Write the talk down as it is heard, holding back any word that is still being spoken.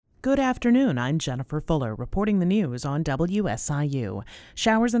Good afternoon, I'm Jennifer Fuller reporting the news on WSIU.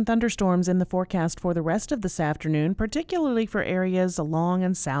 Showers and thunderstorms in the forecast for the rest of this afternoon, particularly for areas along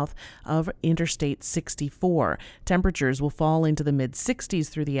and south of Interstate 64. Temperatures will fall into the mid-60s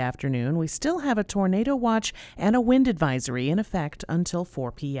through the afternoon. We still have a tornado watch and a wind advisory in effect until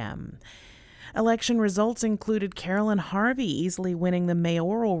 4 p.m. Election results included Carolyn Harvey easily winning the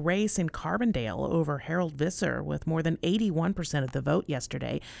mayoral race in Carbondale over Harold Visser with more than 81% of the vote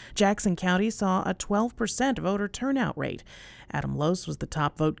yesterday. Jackson County saw a 12% voter turnout rate. Adam Lose was the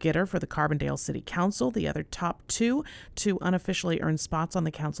top vote getter for the Carbondale City Council. The other top two to unofficially earn spots on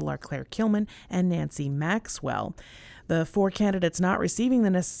the council are Claire Kilman and Nancy Maxwell. The four candidates not receiving the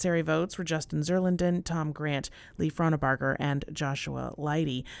necessary votes were Justin Zerlinden, Tom Grant, Lee Fronebarger, and Joshua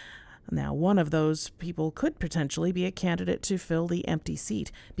Leidy. Now, one of those people could potentially be a candidate to fill the empty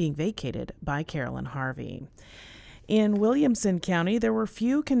seat being vacated by Carolyn Harvey. In Williamson County, there were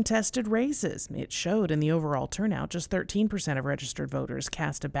few contested races. It showed in the overall turnout. Just 13% of registered voters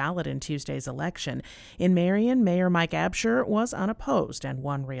cast a ballot in Tuesday's election. In Marion, Mayor Mike Absher was unopposed and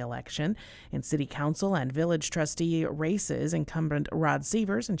won re-election. In City Council and Village Trustee races, incumbent Rod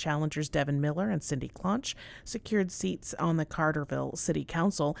Sievers and challengers Devin Miller and Cindy Clonch secured seats on the Carterville City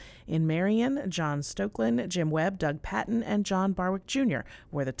Council. In Marion, John Stokeland, Jim Webb, Doug Patton, and John Barwick Jr.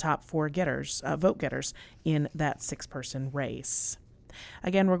 were the top four vote getters in that six-person race.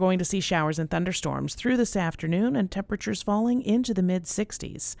 Again, we're going to see showers and thunderstorms through this afternoon and temperatures falling into the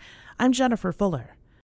mid-60s. I'm Jennifer Fuller.